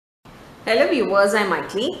Hello viewers, I am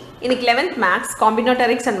Mythili. In 11th Maths,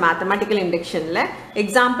 Combinatorics and Mathematical Induction,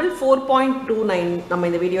 example 4.29 நம்ம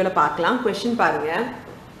இந்த வீடியோல பார்க்கலாம். Question பாருங்க.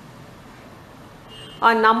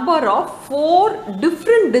 A number of 4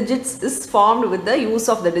 different digits is formed with the use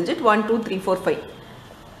of the digit 1, 2, 3, 4, 5.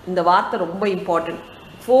 இந்த வார்த்தை ரொம்ப important.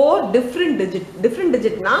 4 different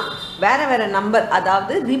digitனா வேற number,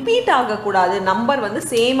 அதாவது ரிப்பீட் ஆகக்கூடாது, நம்பர் வந்து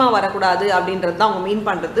சேமா வரக்கூடாது அப்படின்றது தான் அவங்க மீன்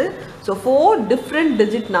பண்ணுறது. ஸோ 4 different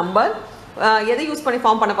digit நம்பர் எதை யூஸ் பண்ணி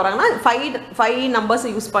ஃபார்ம் பண்ண போகிறாங்கன்னா 5 நம்பர்ஸை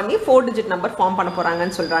யூஸ் பண்ணி 4 digit நம்பர் ஃபார்ம் பண்ண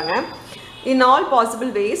போகிறாங்கன்னு சொல்கிறாங்க. In all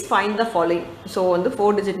possible ways find the following. So வந்து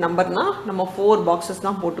 4 digit நம்பர்னால் நம்ம 4 பாக்ஸஸ்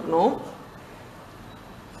தான் போட்டுக்கணும்,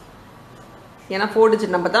 ஏன்னா 4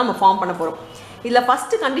 digit நம்பர் தான் நம்ம ஃபார்ம் பண்ண போகிறோம். இதில்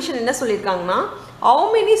ஃபஸ்ட்டு கண்டிஷன் என்ன சொல்லியிருக்காங்கன்னா, how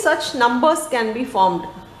many such numbers can be formed.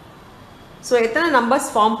 So எத்தனை நம்பர்ஸ்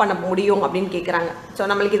ஃபார்ம் பண்ண முடியும் அப்படின்னு கேட்குறாங்க. ஸோ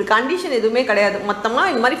நம்மளுக்கு இது கண்டிஷன் எதுவுமே கிடையாது,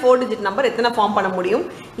 மொத்தமாக இந்த மாதிரி 4 digit நம்பர் எத்தனை ஃபார்ம் பண்ண முடியும்,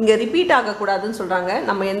 இங்கே ரிப்பீட் ஆகக்கூடாதுன்னு சொல்கிறாங்க.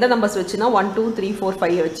 நம்ம எந்த நம்பர்ஸ் வச்சுன்னா 1, 2, 3, 4,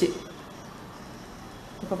 5 வச்சு.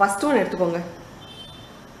 இப்போ ஃபஸ்ட்டு ஒன் எடுத்துக்கோங்க.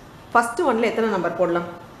 ஃபஸ்ட்டு ஒன்னில் எத்தனை நம்பர் போடலாம்?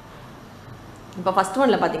 இப்போ ஃபஸ்ட்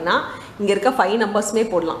ஒன்னில் பார்த்தீங்கன்னா இங்கே இருக்க 5 நம்பர்ஸுமே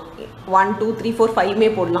போடலாம், 1, 2, 3, 4, 5மே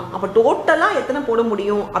போடலாம். அப்போ டோட்டலாக எத்தனை போட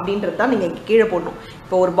முடியும் அப்படின்றது தான் நீங்கள் கீழே போடணும்.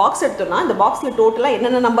 இப்போ ஒரு பாக்ஸ் எடுத்தோம்னா இந்த பாக்ஸில் டோட்டலாக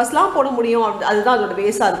என்னென்ன நம்பர்ஸ்லாம் போட முடியும் அதுதான் அதோட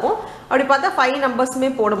பேஸாக இருக்கும். அப்படி பார்த்தா 5 நம்பர்ஸுமே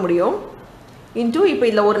போட முடியும். இன்ட்டு இப்போ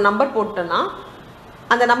இதில் ஒரு நம்பர் போட்டோன்னா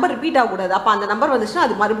அந்த நம்பர் ரிப்பீட் ஆகக்கூடாது. அப்போ அந்த நம்பர் வந்துச்சுன்னா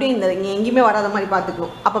அது மறுபடியும் இங்கே எங்கேயுமே வராத மாதிரி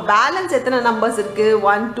பார்த்துக்கணும். அப்போ பேலன்ஸ் எத்தனை நம்பர்ஸ் இருக்குது?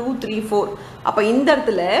 1, 2, 3, 4. அப்போ இந்த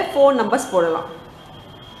இடத்துல 4 நம்பர்ஸ் போடலாம்.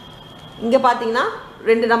 இங்கே பார்த்தீங்கன்னா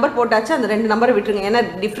 2 நம்பர் போட்டாச்சு, அந்த 2 நம்பரை விட்டுருங்க, ஏன்னா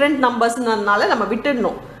டிஃப்ரெண்ட் நம்பர்ஸ்னால நம்ம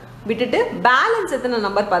விட்டுட்டு பேலன்ஸ் எத்தனை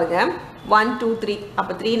நம்பர் பாருங்கள், 1, 2, 3.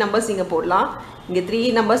 அப்போ 3 நம்பர்ஸ் இங்கே போடலாம். இங்கே 3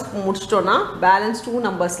 நம்பர்ஸ் முடிச்சிட்டோன்னா பேலன்ஸ் 2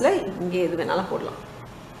 நம்பர்ஸில் இங்கே எது வேணாலும் போடலாம்.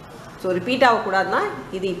 ஸோ ரிப்பீட் ஆகக்கூடாதுன்னா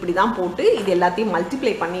இது இப்படி தான் போட்டு இது எல்லாத்தையும்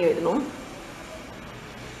மல்டிப்ளை பண்ணி எழுதணும்.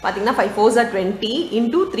 பார்த்தீங்கன்னா 5 4s are 20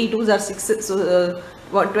 into 3 2s are 6. So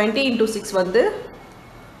 20 into 6 வந்து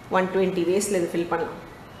 120 வேஸில் இது ஃபில் பண்ணலாம்.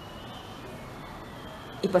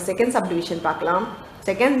 இப்போ செகண்ட் சப்டிவிஷன் பார்க்கலாம்.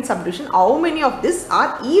 Second subdivision, how many of this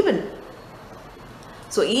are even.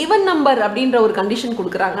 So even number அப்படின்ற ஒரு கண்டிஷன்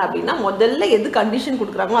கொடுக்குறாங்க அப்படின்னா முதல்ல எது கண்டிஷன்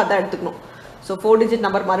கொடுக்குறாங்களோ அதான் எடுத்துக்கணும். ஸோ 4 digit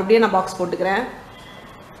நம்பர் மறுபடியும் நான் பாக்ஸ் போட்டுக்கிறேன்.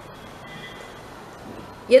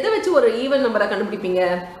 எதை வச்சு ஒரு ஈவன் நம்பரை கண்டுபிடிப்பீங்க?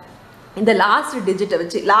 இந்த லாஸ்ட் டிஜிட்டை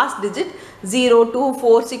வச்சு. லாஸ்ட் டிஜிட் 0, 2,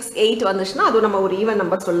 4, 6, 8 வந்துச்சுன்னா அது நம்ம ஒரு ஈவன்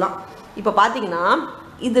நம்பர் சொல்லலாம். இப்போ பார்த்தீங்கன்னா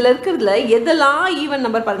இதில் இருக்கிறதுல எதெல்லாம் ஈவன்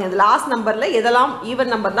நம்பர் பாருங்கள், இந்த லாஸ்ட் நம்பரில் எதெல்லாம்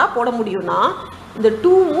ஈவன் நம்பர் தான் போட முடியும்னா இந்த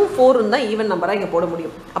 2ம் 4ம் தான் ஈவன் நம்பராக இங்கே போட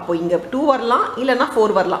முடியும். அப்போ இங்கே 2 வரலாம், இல்லைன்னா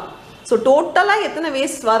 4 வரலாம். ஸோ டோட்டலாக எத்தனை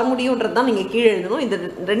வேஸ் வர முடியுன்றது தான் நீங்கள் கீழே எழுதணும். இந்த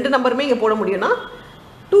 2 நம்பருமே இங்கே போட முடியும்னா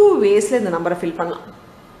 2 வேஸில் இந்த நம்பரை ஃபில் பண்ணலாம்.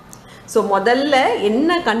 ஸோ முதல்ல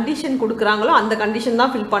என்ன கண்டிஷன் கொடுக்குறாங்களோ அந்த கண்டிஷன்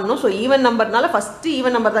தான் ஃபில் பண்ணணும். So even நம்பர்னால first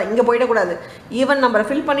even number தான், இங்கே போயிடக்கூடாது. ஈவன் நம்பரை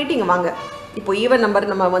ஃபில் பண்ணிவிட்டு இங்கே வாங்க. இப்போ ஈவன் நம்பர்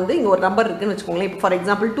நம்ம வந்து இங்கே ஒரு நம்பர் இருக்குதுன்னு வச்சுக்கோங்களேன். இப்போ ஃபார்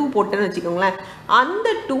எக்ஸாம்பிள் 2 போட்டேன்னு வச்சுக்கோங்களேன், அந்த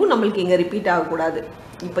 2 நம்மளுக்கு இங்கே ரிப்பீட் ஆகக்கூடாது.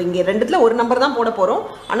 இப்போ இங்கே 2த்துல ஒரு நம்பர் தான் போட போகிறோம்,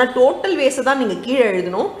 ஆனால் டோட்டல் வேஸை தான் நீங்கள் கீழே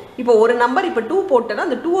எழுதணும். இப்போ ஒரு நம்பர் இப்போ 2 போட்டேன்னா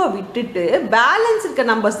அந்த 2வை விட்டுட்டு பேலன்ஸ் இருக்க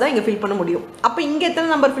நம்பர்ஸ் தான் இங்கே ஃபில் பண்ண முடியும். அப்போ இங்கே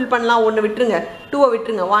எத்தனை நம்பர் ஃபில் பண்ணலாம்? 1 விட்டுருங்க, 2வை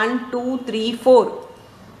விட்டுருங்க, 1, 2, 3, 4.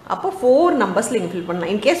 அப்போ 4 நம்பர்ஸில் இங்கே ஃபில்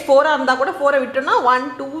பண்ணலாம். இன்கேஸ் 4ஆக இருந்தால் கூட 4ஐ விட்டோம்னா 1,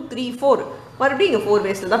 2, 3, 4 மறுபடியும் இங்கே 4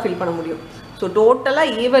 வேஸில் தான் ஃபில் பண்ண முடியும். ஸோ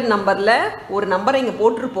டோட்டலாக ஈவன் நம்பரில் ஒரு நம்பரை இங்கே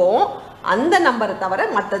போட்டிருப்போம், அந்த நம்பரை தவிர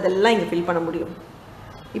மற்றதெல்லாம் இங்கே ஃபில் பண்ண முடியும்.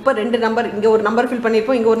 இப்போ 2 நம்பர், இங்கே ஒரு நம்பர் ஃபில்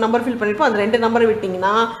பண்ணியிருப்போம், இங்கே ஒரு நம்பர் ஃபில் பண்ணியிருப்போம், அந்த 2 நம்பரை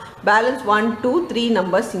விட்டிங்கன்னா பேலன்ஸ் 1, 2, 3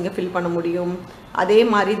 நம்பர்ஸ் இங்கே ஃபில் பண்ண முடியும். அதே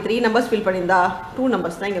மாதிரி 3 நம்பர்ஸ் ஃபில் பண்ணியிருந்தா 2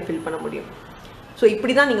 நம்பர்ஸ் தான் இங்கே ஃபில் பண்ண முடியும். ஸோ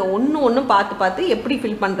இப்படி தான் நீங்கள் ஒன்று பார்த்து எப்படி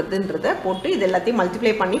ஃபில் பண்ணுறதுன்றதை போட்டு இது எல்லாத்தையும்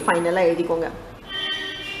மல்டிப்ளை பண்ணி ஃபைனலாக எழுதிக்கோங்க.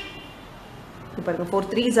 இப்போ பாருங்க, 4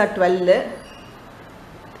 3s are 12,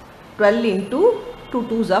 12 into 2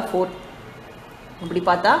 2s are 4. அப்படி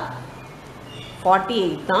பார்த்தா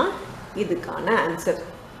 48 தான் இதுக்கான ஆன்சர்.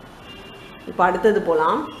 இப்போ அடுத்தது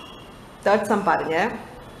போகலாம். தேர்ட் சம் பாருங்கள்.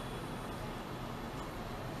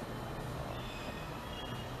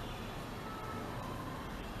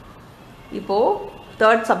 இப்போது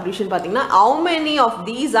தேர்ட் சப்டிவிஷன் பார்த்தீங்கன்னா, how many of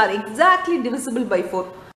these are exactly divisible by 4.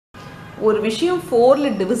 ஒரு விஷயம் 4ல்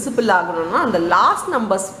டிவிசிபிள் ஆகணும்னா அந்த லாஸ்ட்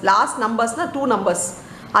நம்பர்ஸ்னால் 2 நம்பர்ஸ்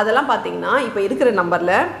அதெல்லாம் பார்த்தீங்கன்னா இப்போ இருக்கிற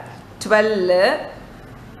நம்பரில் 12,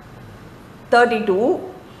 32,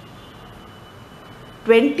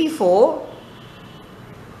 24,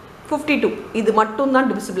 52 இது மட்டும்தான்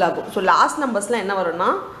டிவிசிபிள் ஆகும். ஸோ லாஸ்ட் நம்பர்ஸ்லாம் என்ன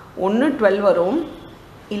வரும்னா ஒன்று 12 வரும்,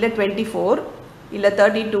 இல்லை 24, இல்லை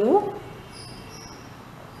 32,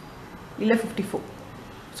 இல்லை 52.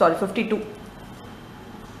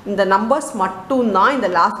 இந்த நம்பர்ஸ் மட்டும்தான் இந்த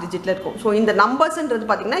லாஸ்ட் டிஜிட்டில் இருக்கும். ஸோ இந்த நம்பர்ஸ்ன்றது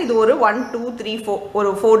பார்த்தீங்கன்னா இது ஒரு 1 2 3 4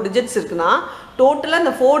 ஒரு 4 டிஜிட்ஸ் இருக்குன்னா டோட்டலாக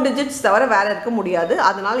இந்த 4 டிஜிட்ஸ் தவிர வேறு இருக்க முடியாது.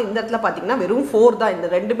 அதனால இந்த இடத்துல பார்த்தீங்கன்னா வெறும் 4 தான், இந்த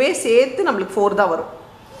ரெண்டுமே சேர்த்து நம்மளுக்கு 4 தான் வரும்.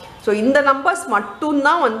 ஸோ இந்த நம்பர்ஸ்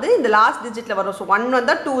மட்டும்தான் வந்து இந்த லாஸ்ட் டிஜிட்டில் வரும். ஸோ 1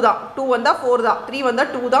 வந்தால் 2 தான், 2 வந்தால் 4 தான், 3 வந்தால்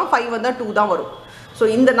 2 தான், 5 வந்தால் 2 தான் வரும். ஸோ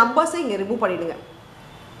இந்த நம்பர்ஸை இங்கே ரிமூவ் பண்ணிவிடுங்க.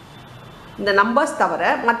 இந்த நம்பர்ஸ் தவிர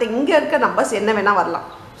மற்ற இங்கே இருக்க நம்பர்ஸ் என்ன வேணால் வரலாம்.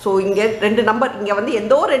 ஸோ இங்கே 2 நம்பர், இங்கே வந்து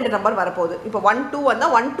எந்தோ 2 நம்பர் வரப்போகுது. இப்போ 1 2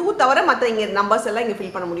 வந்தால் 1 2 தவிர மற்ற இங்கே நம்பர்ஸ் எல்லாம் இங்கே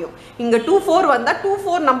ஃபில் பண்ண முடியும். இங்கே 2 4 வந்தால் 2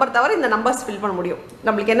 4 நம்பர் தவிர இந்த நம்பர்ஸ் ஃபில் பண்ண முடியும்.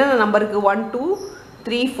 நம்மளுக்கு என்னென்ன நம்பர் இருக்குது? 1 2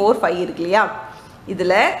 3 4 5 இருக்கு இல்லையா?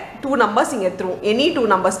 இதில் 2 நம்பர்ஸ் இங்கே எடுத்துருவோம். எனி 2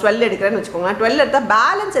 நம்பர்ஸ் 12 எடுக்கிறேன்னு வச்சுக்கோங்க. 12 எடுத்தால்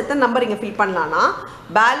பேலன்ஸ் எத்தனை நம்பர் இங்கே ஃபில் பண்ணலான்னா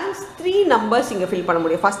பேலன்ஸ் 3 நம்பர்ஸ் இங்கே ஃபில் பண்ண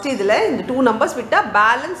முடியும். ஃபஸ்ட்டு இதில் இந்த 2 நம்பர்ஸ் விட்டால்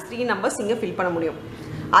பேலன்ஸ் 3 நம்பர்ஸ் இங்கே ஃபில் பண்ண முடியும்.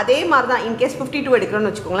 அதே மாதிரி தான் இன்கேஸ் 52 எடுக்கிறோன்னு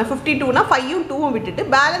வச்சுக்கோங்களேன். 52னா 5ம் 2ம் விட்டுட்டு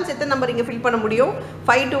பேலன்ஸ் எத்தனை நம்பர் இங்கே ஃபில் பண்ண முடியும்?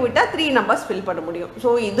 5 2 விட்டால் 3 நம்பர்ஸ் ஃபில் பண்ண முடியும். ஸோ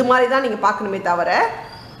இது மாதிரி தான் நீங்கள் பார்க்கணுமே தவிர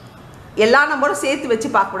எல்லா நம்பரும் சேர்த்து வச்சு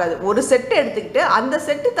பார்க்கக்கூடாது. ஒரு செட்டு எடுத்துக்கிட்டு அந்த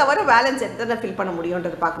செட்டு தவிர பேலன்ஸ் எத்தனை ஃபில் பண்ண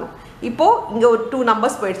முடியுன்றது பார்க்கணும். இப்போது இங்கே ஒரு 2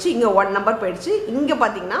 நம்பர்ஸ் போயிடுச்சு, இங்கே 1 நம்பர் போயிடுச்சு. இங்கே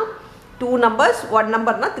பார்த்தீங்கன்னா 2 நம்பர்ஸ் 1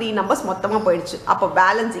 நம்பர்னால் 3 நம்பர்ஸ் மொத்தமாக போயிடுச்சு. அப்போ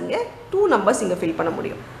பேலன்ஸ் இங்கே 2 நம்பர்ஸ் இங்கே ஃபில் பண்ண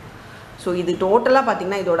முடியும். ஸோ இது டோட்டலாக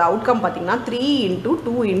பார்த்தீங்கன்னா இதோட அவுட்கம் பார்த்தீங்கன்னா 3 ×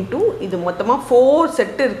 2 × இது மொத்தமாக 4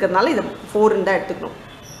 செட்டு இருக்கிறதுனால இதை 4 தான் எடுத்துக்கணும்.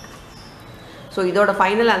 ஸோ இதோட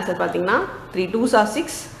ஃபைனல் ஆன்சர் பார்த்தீங்கன்னா 3 2s are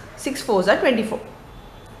 6, 6 4s are 24.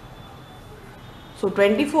 So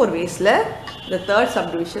 24 வேஸில் இந்த தேர்ட்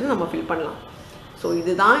சப்டிவிஷன் நம்ம ஃபில் பண்ணலாம். ஸோ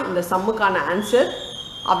இதுதான் இந்த சம்முக்கான ஆன்சர்.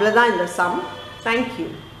 அவ்வளோதான் இந்த சம். தேங்க்யூ.